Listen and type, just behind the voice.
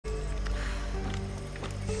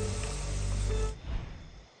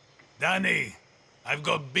Danny, I've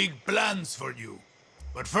got big plans for you.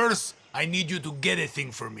 But first, I need you to get a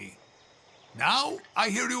thing for me. Now, I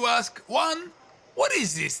hear you ask, Juan, what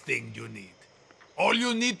is this thing you need? All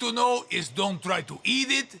you need to know is don't try to eat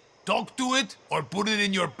it, talk to it, or put it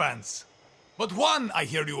in your pants. But Juan, I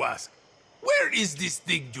hear you ask, where is this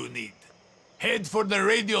thing you need? Head for the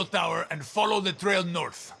radio tower and follow the trail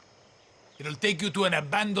north. It'll take you to an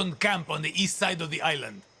abandoned camp on the east side of the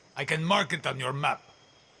island. I can mark it on your map.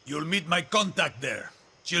 You'll meet my contact there.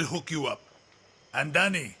 She'll hook you up. And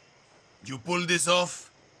Danny, you pull this off,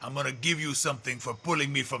 I'm gonna give you something for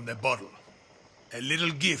pulling me from the bottle. A little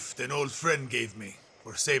gift an old friend gave me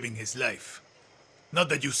for saving his life. Not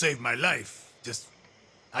that you saved my life, just...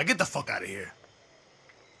 I get the fuck out of here.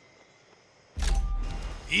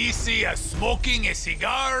 Easy as smoking a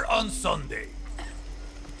cigar on Sunday.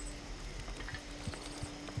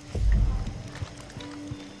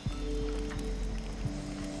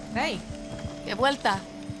 Hey, de vuelta.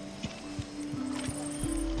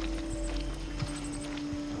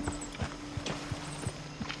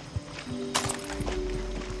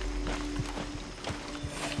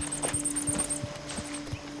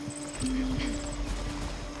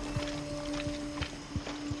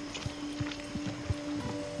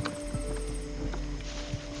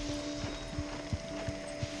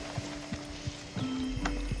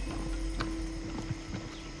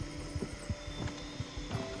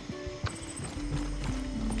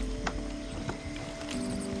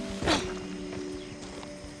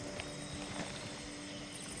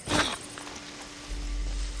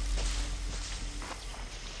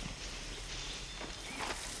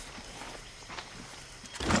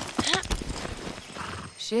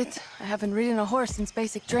 Shit, I haven't ridden a horse since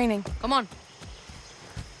basic training. Come on.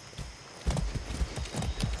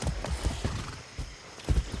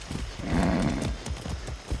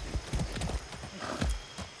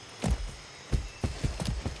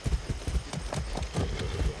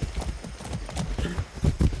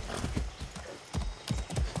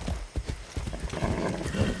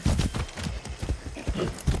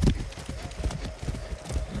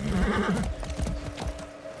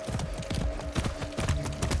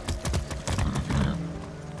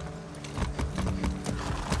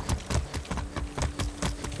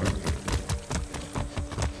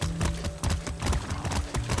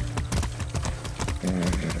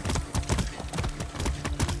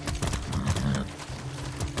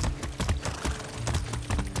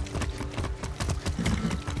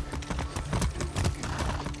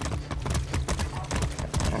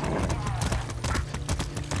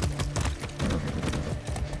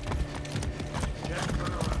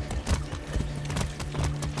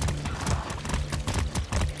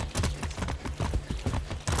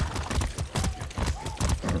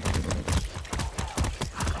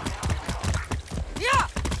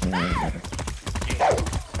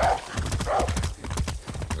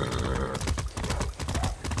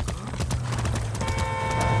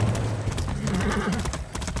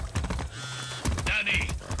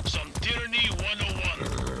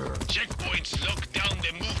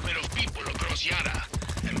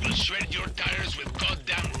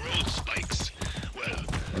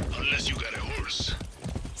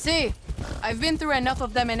 See, I've been through enough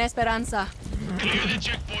of them in Esperanza. Clear the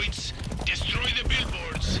checkpoints, destroy the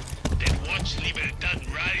billboards, then watch Libertad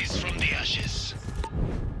rise from the ashes.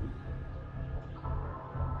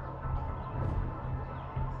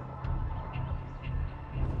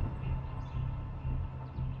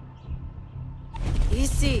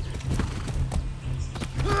 Easy.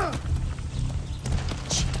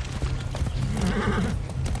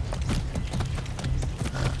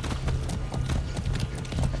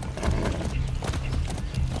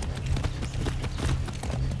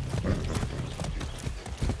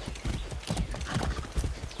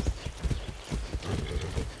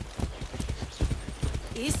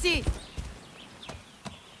 Easy.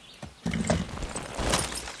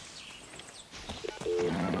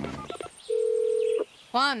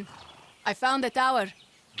 Juan, I found the tower.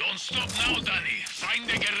 Don't stop now, Danny. Find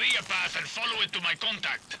the guerrilla path and follow it to my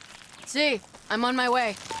contact. See, I'm on my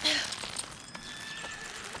way.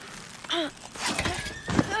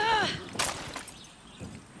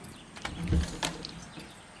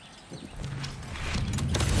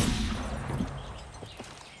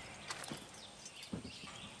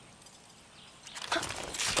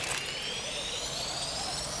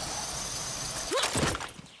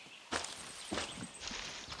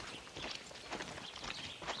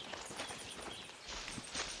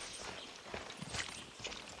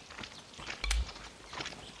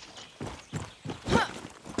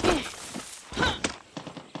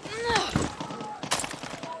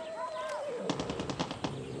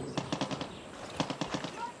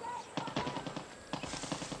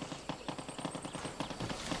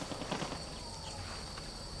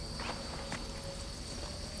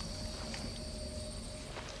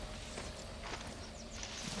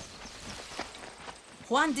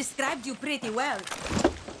 Juan described you pretty well.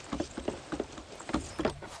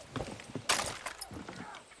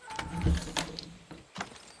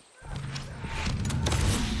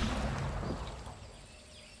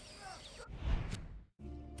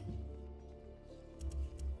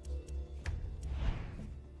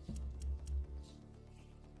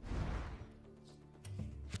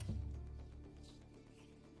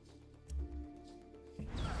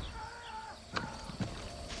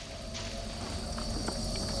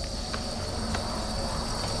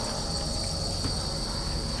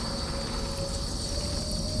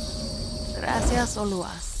 Gracias,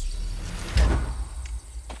 Oluas.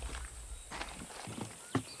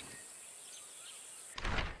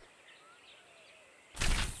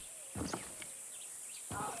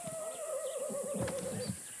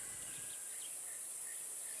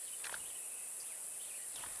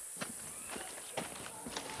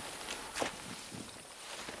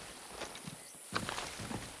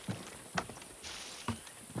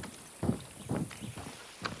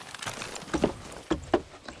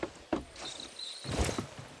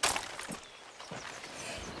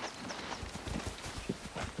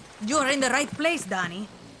 You're in the right place, Danny.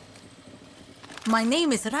 My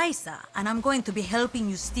name is Raisa, and I'm going to be helping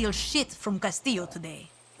you steal shit from Castillo today.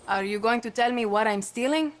 Are you going to tell me what I'm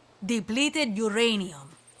stealing? Depleted uranium.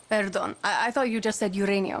 Perdón, I thought you just said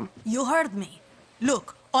uranium. You heard me.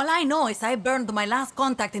 Look, all I know is I burned my last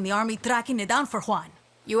contact in the army tracking it down for Juan.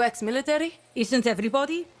 You ex-military? Isn't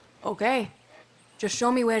everybody? Okay. Just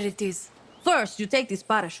show me where it is. First, you take this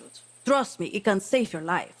parachute. Trust me, it can save your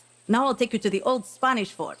life. Now I'll take you to the old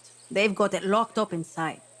Spanish fort. They've got it locked up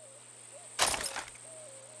inside.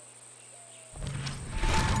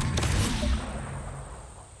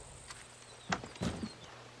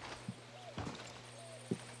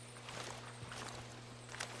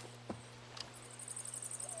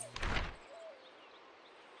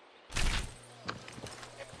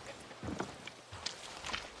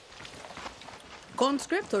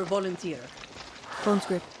 Conscript or volunteer?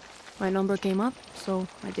 Conscript. My number came up, so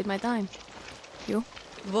I did my time. You?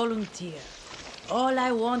 Volunteer. All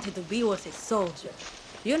I wanted to be was a soldier.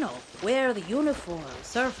 You know, wear the uniform,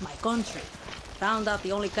 serve my country. Found out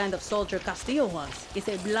the only kind of soldier Castillo wants is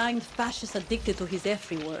a blind fascist addicted to his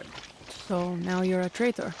every word. So now you're a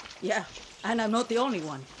traitor. Yeah, and I'm not the only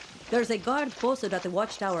one. There's a guard posted at the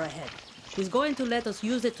watchtower ahead. He's going to let us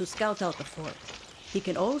use it to scout out the fort. He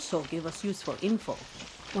can also give us useful info.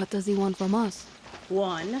 What does he want from us?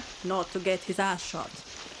 One, not to get his ass shot.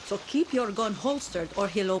 So keep your gun holstered or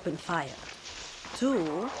he'll open fire.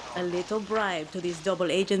 Two, a little bribe to these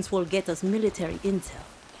double agents will get us military intel.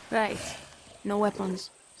 Right. No weapons.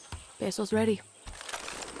 Pesos ready.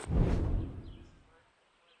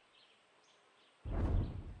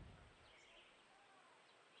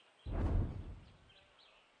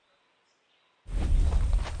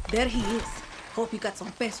 There he is. Hope you got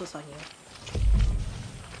some pesos on you.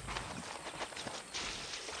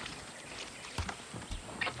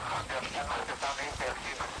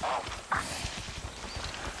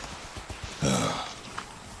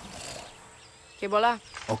 Que bola.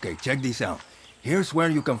 Okay, check this out. Here's where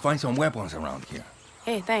you can find some weapons around here.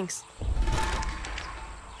 Hey, thanks.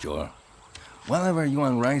 Sure. Whatever you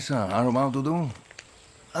and Raisa are about to do,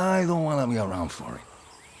 I don't want to be around for it.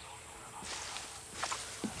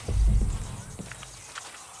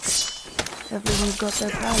 Everyone's got their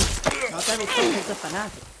price. Not every soldier is a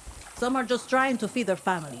fanatic. Some are just trying to feed their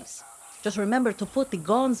families. Just remember to put the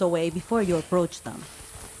guns away before you approach them.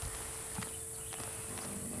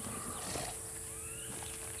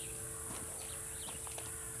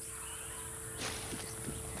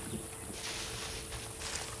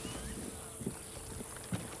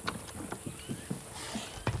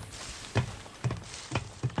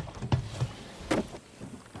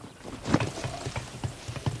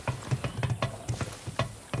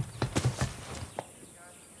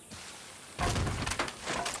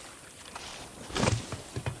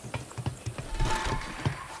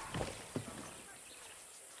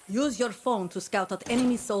 Use your phone to scout out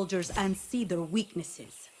enemy soldiers and see their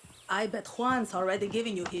weaknesses. I bet Juan's already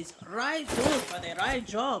giving you his right tool for the right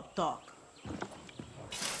job talk.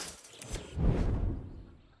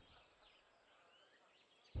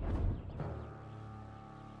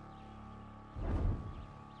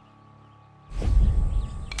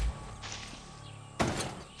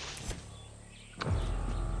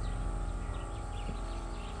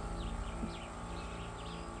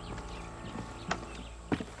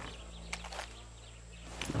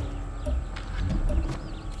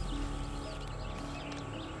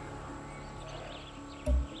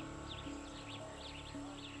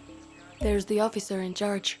 There's the officer in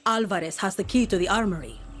charge. Alvarez has the key to the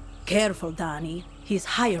armory. Careful, Danny. He's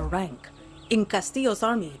higher rank. In Castillo's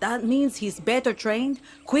army, that means he's better trained,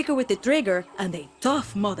 quicker with the trigger, and a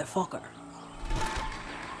tough motherfucker.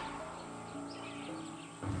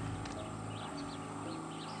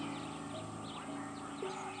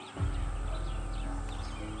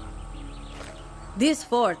 This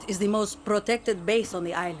fort is the most protected base on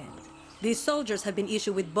the island. These soldiers have been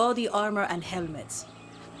issued with body armor and helmets.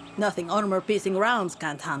 Nothing armor-piercing rounds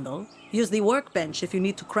can't handle. Use the workbench if you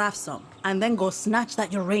need to craft some, and then go snatch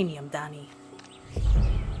that uranium, Danny.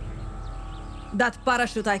 That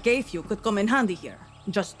parachute I gave you could come in handy here.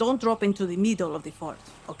 Just don't drop into the middle of the fort,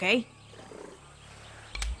 okay?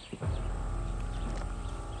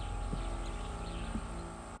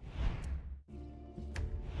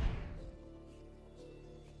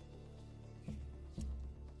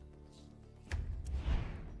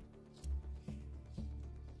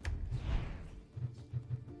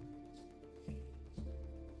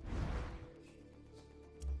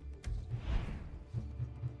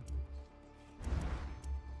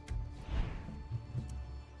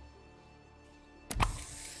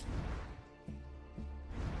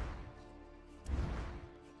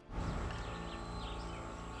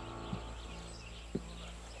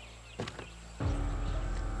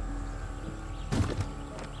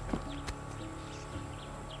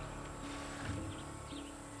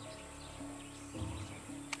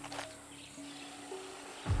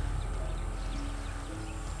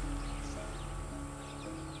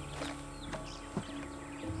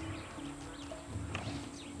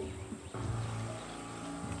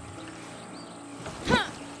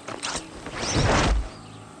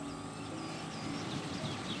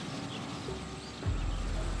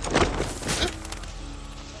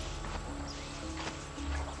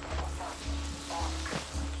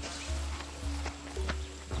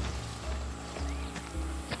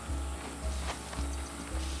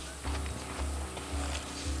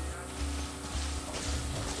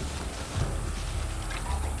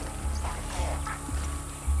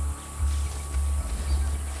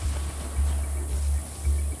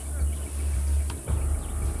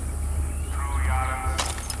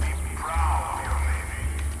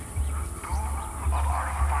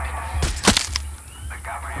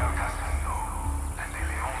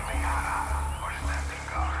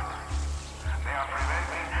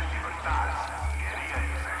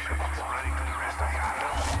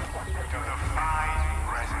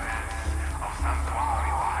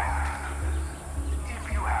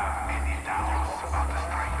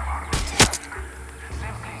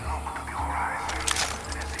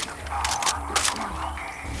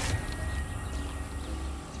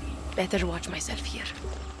 Better watch myself here.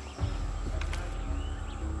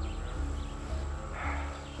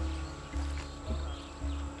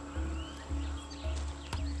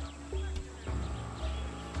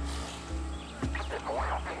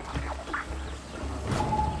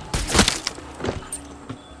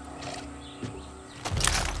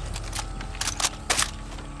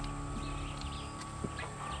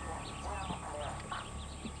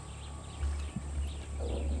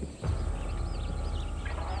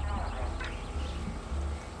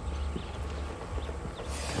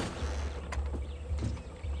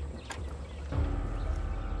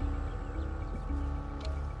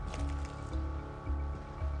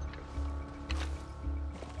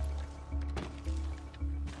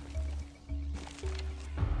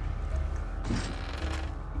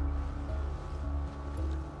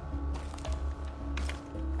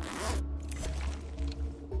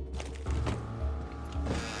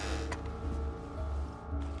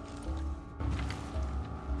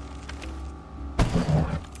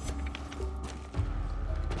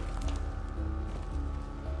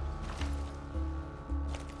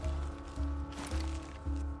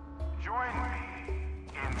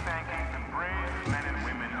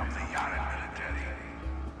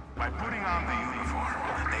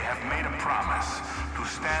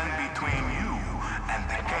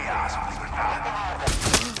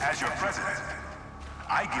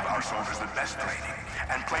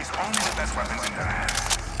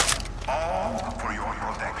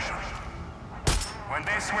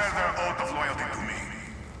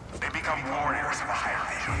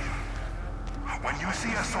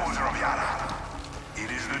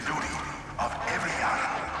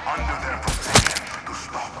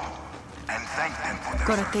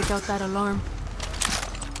 Gotta take out that alarm.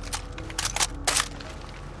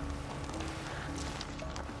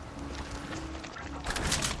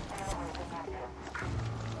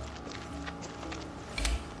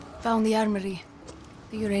 Found the armory.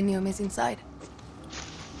 The uranium is inside.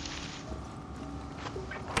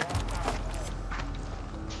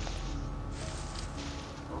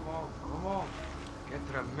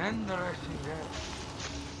 Interesting there.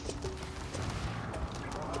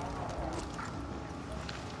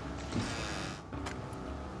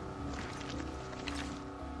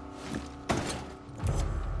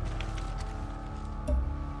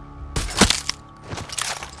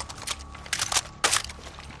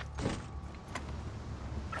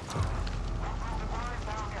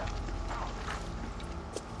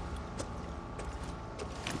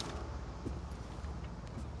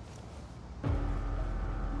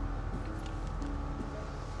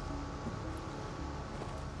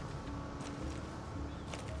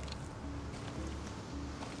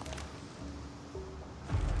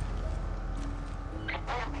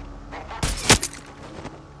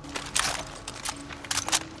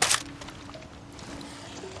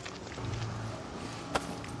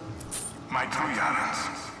 My true Yarans,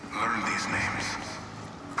 learn these names.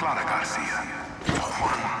 Clara Garcia,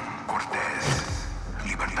 Juan Cortez,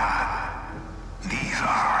 Libertad. These are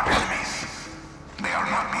our enemies. They are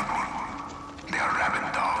not people. They are rabid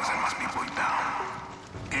dogs and must be put down.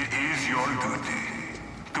 It is your duty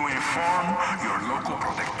to inform your local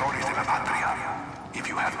protectores de la patria if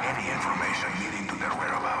you have any information leading to their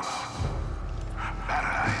whereabouts.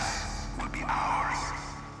 Paradise will be ours.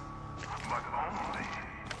 But only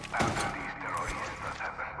after these terroristas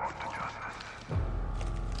have been brought to justice.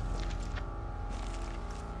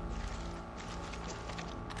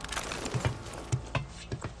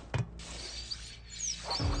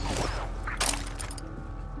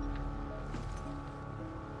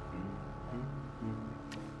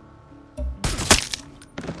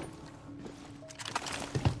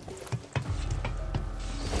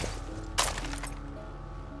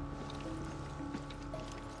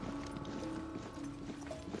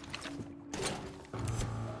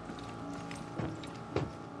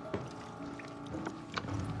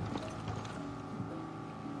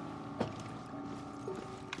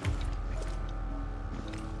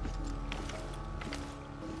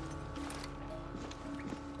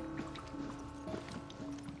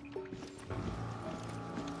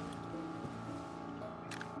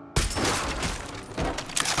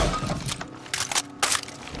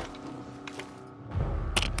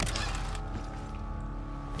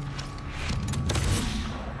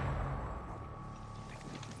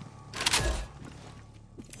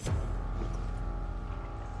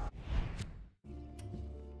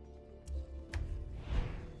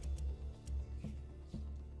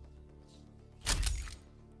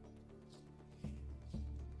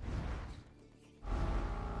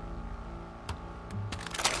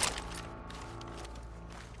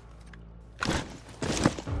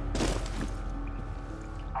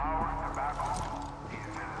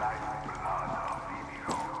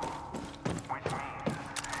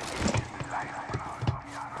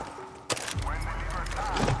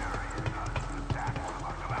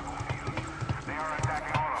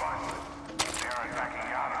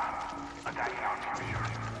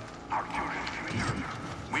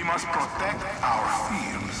 We must protect our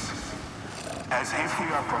fields, as if we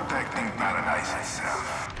are protecting paradise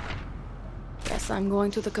itself. Guess I'm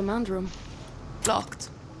going to the command room. Locked.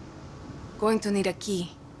 Going to need a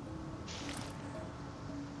key.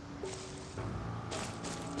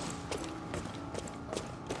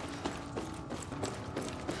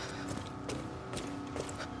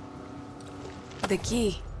 The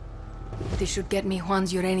key. This should get me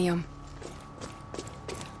Juan's uranium.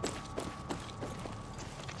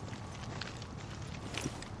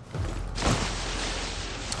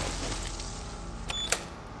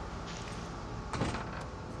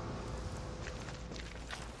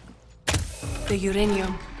 The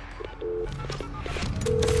uranium.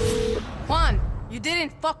 Juan, you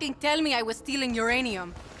didn't fucking tell me I was stealing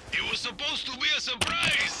uranium. It was supposed to be a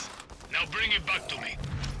surprise. Now bring it back to me.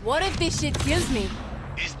 What if this shit kills me?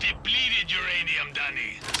 It's depleted uranium,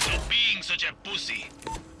 Danny. Stop being such a pussy.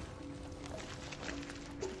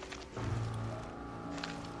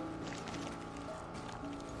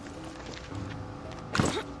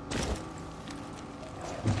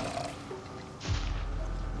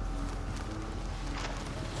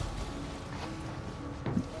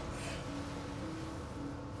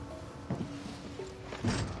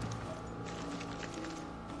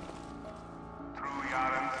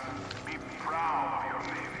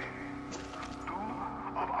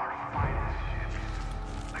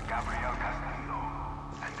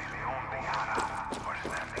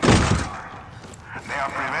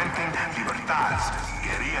 Libertad's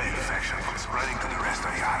guerrilla infection from spreading to the rest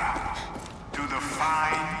of Yara. To the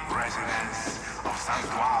fine residents of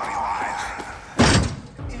Santuario Island.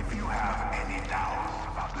 If you have any doubts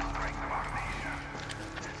about the strength of our nation,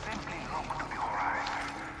 simply look to the horizon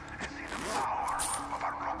and see the power of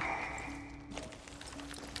our rocky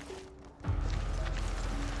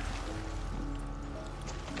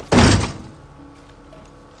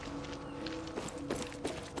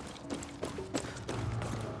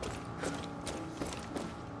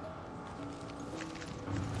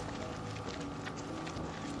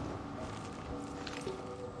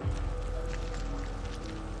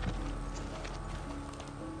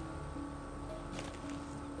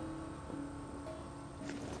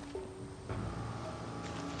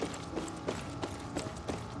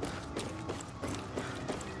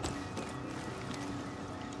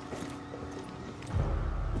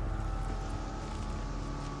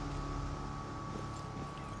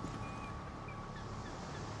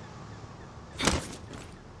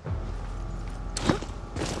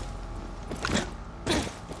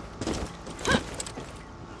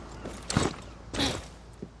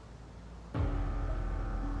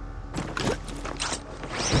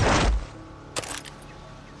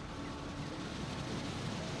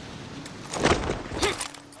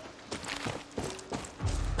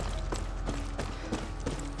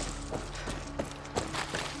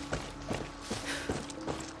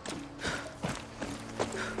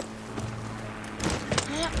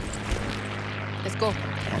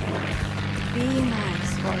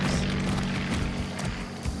course.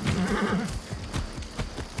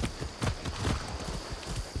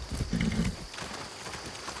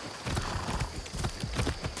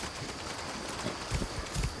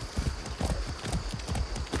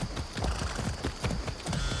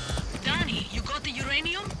 Danny, you got the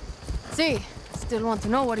uranium? See, still want to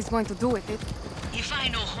know what he's going to do with it. If I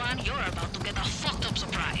know Juan, you're about to get a fucked up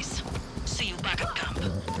surprise. See you back at camp.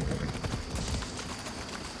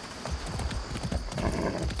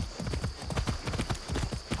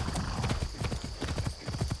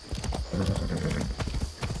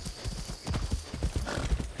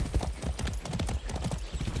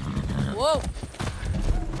 Whoa!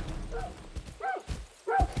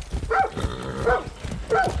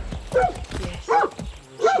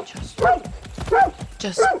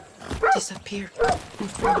 Yes. Just disappeared.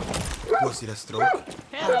 Was it a stroke?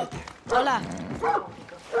 Hola.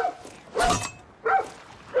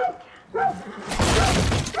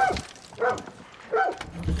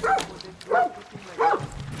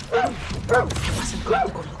 I wasn't going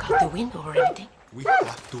to go look out the window or anything. We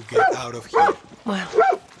have to get out of here. Well,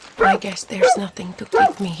 I guess there's nothing to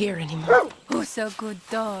keep me here anymore. Who's a good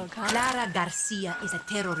dog, huh? Clara Garcia is a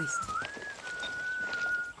terrorist.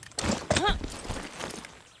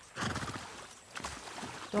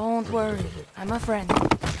 Don't worry, I'm a friend.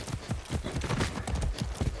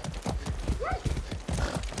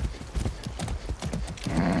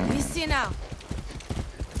 Easy now.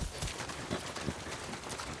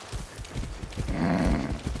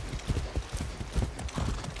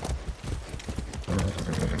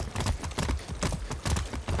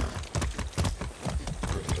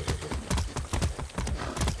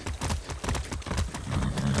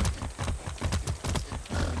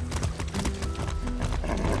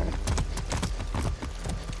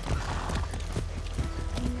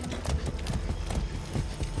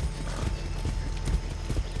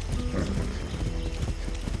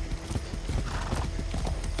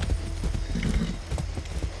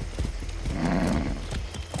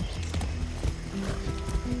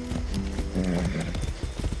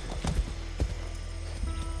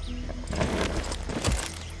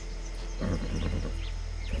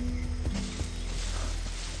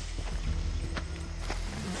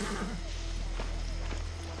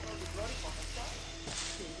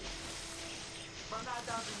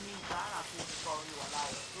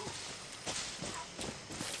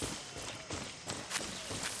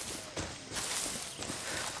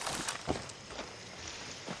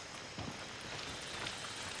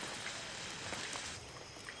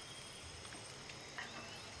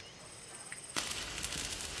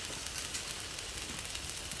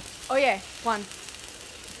 Oye, Juan.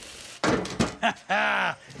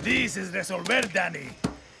 This is Resolver, Danny.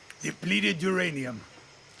 Depleted uranium.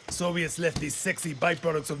 Soviets left these sexy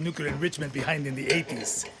byproducts of nuclear enrichment behind in the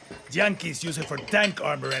 80s. Yankees use it for tank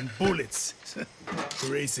armor and bullets.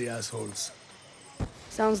 Crazy assholes.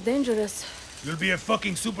 Sounds dangerous. You'll be a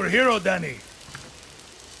fucking superhero, Danny.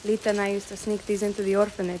 Lita and I used to sneak these into the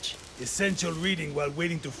orphanage. Essential reading while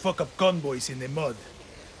waiting to fuck up convoys in the mud.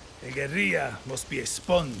 A guerrilla must be a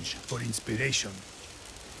sponge for inspiration.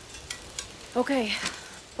 Okay,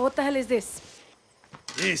 what the hell is this?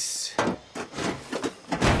 This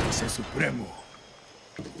is a Supremo.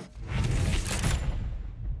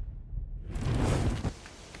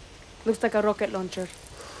 Looks like a rocket launcher.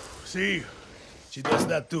 See, she does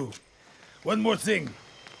that too. One more thing.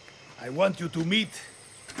 I want you to meet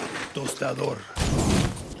Tostador.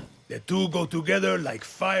 The two go together like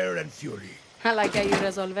fire and fury. I like how you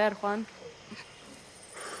resolver, Juan.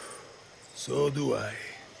 So do I.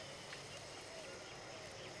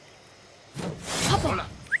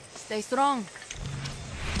 Stay strong.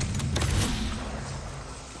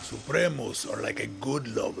 Supremos are like a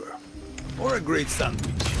good lover. Or a great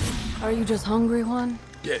sandwich. Are you just hungry, Juan?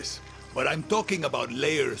 Yes, but I'm talking about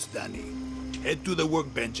layers, Danny. Head to the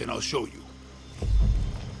workbench and I'll show you.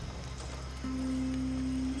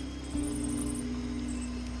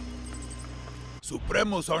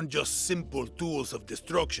 Supremos aren't just simple tools of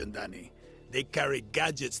destruction, Danny. They carry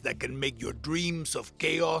gadgets that can make your dreams of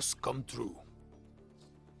chaos come true.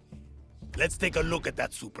 Let's take a look at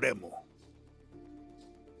that Supremo.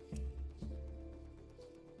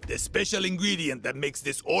 The special ingredient that makes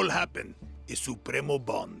this all happen is Supremo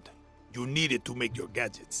Bond. You need it to make your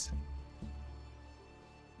gadgets.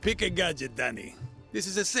 Pick a gadget, Danny. This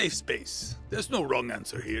is a safe space. There's no wrong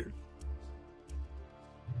answer here.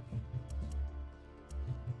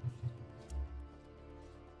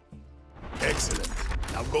 Excellent.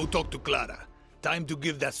 Now go talk to Clara. Time to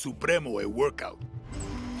give that Supremo a workout.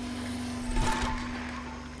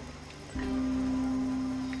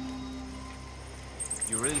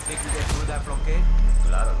 You really think we get through that blockade?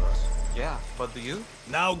 Clara does. Yeah, but do you?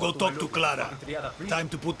 Now go talk to Clara. Time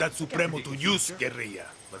to put that Supremo to use, guerrilla.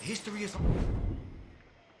 But history is...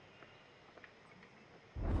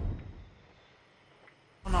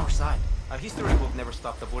 On our side. A history book never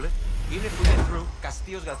stopped the bullet. Even if we get through,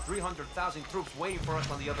 Castillo's got 300,000 troops waiting for us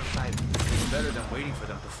on the other side. It's better than waiting for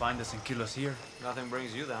them to find us and kill us here. Nothing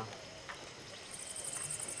brings you down.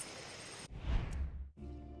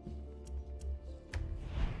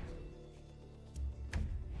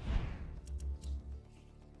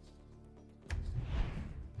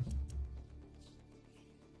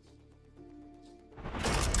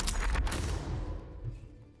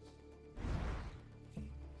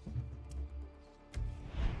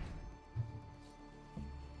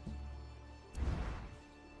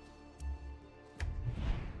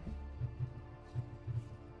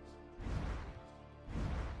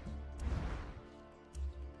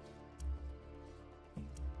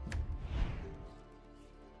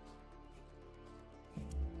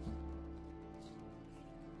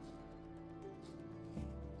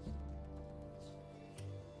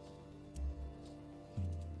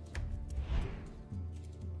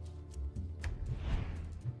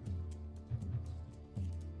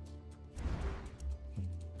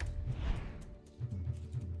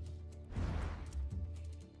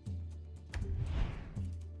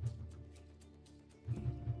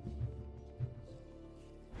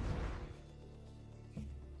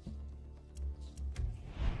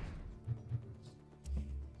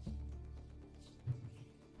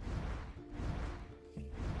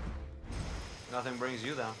 Nothing brings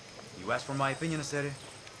you down. You asked for my opinion, Acere.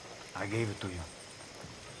 I gave it to you.